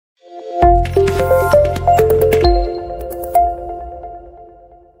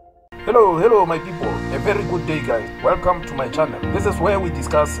Hello my people, a very good day guys. Welcome to my channel. This is where we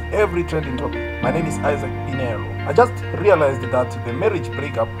discuss every trending topic. My name is Isaac Pinero. I just realized that the marriage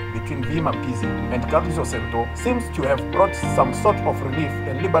breakup between Mampeezy and Kagiso Sento seems to have brought some sort of relief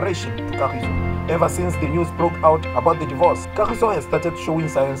and liberation to Kagiso. Ever since the news broke out about the divorce, Kagiso has started showing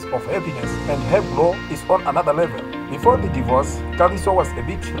signs of happiness and her glow is on another level. Before the divorce, Kagiso was a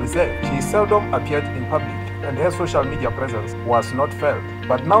bit reserved. She seldom appeared in public and her social media presence was not felt.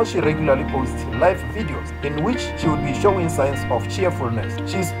 But now she regularly posts live videos in which she would be showing signs of cheerfulness.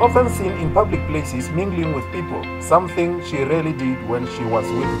 She is often seen in public places mingling with people, something she rarely did when she was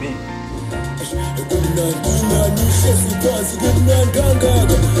with B.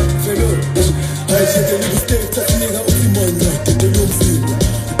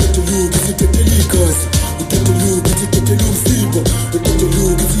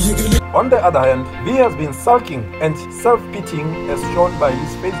 On the other hand, V has been sulking and self-pitying as shown by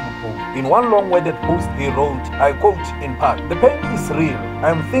his Facebook post. In one long-worded post he wrote, I quote in part, "The pain is real. I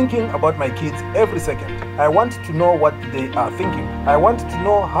am thinking about my kids every second. I want to know what they are thinking. I want to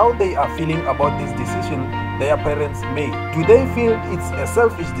know how they are feeling about this decision their parents made. Do they feel it's a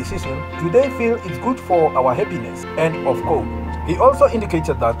selfish decision? Do they feel it's good for our happiness?" End of quote. He also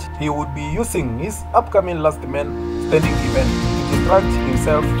indicated that he would be using his upcoming Last Man Standing event to distract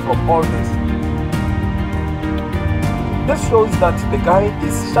himself from all this. This shows that the guy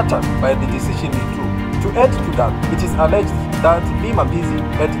is shattered by the decision he took. To add to that, it is alleged that Mampeezy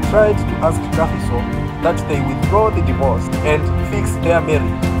had tried to ask Kagiso that they withdraw the divorce and fix their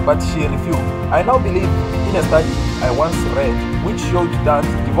marriage, but she refused. I now believe in a study I once read which showed that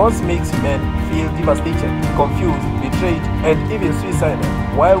divorce makes men feel devastated, confused, betrayed, and even suicidal,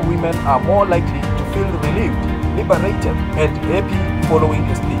 while women are more likely to feel relieved, liberated, and happy following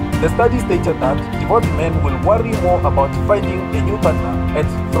a split. The study stated that divorced men will worry more about finding a new partner and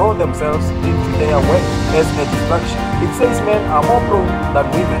throw themselves into their work as a distraction. It says men are more prone than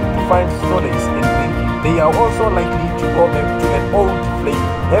women to find solace in drinking. They are also likely to go back to an old flame,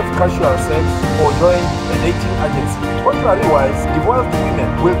 have casual sex, or join a dating agency. Contrariwise, divorced women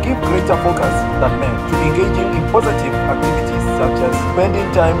will give greater focus than men to engaging in positive activities such as spending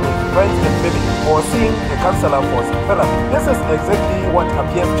time with friends and family or seeing a counselor for therapy. This is exactly what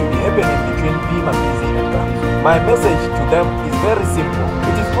appears to be happening between Mampeezy and Kagiso. My message to them is very simple.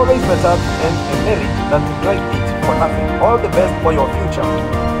 It is always better to end a marriage than to drag it for nothing. All the best for your future.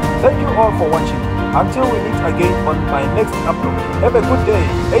 Thank you all for watching. Until we meet again on my next upload. Have a good day.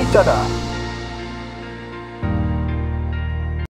 Hey, Chada.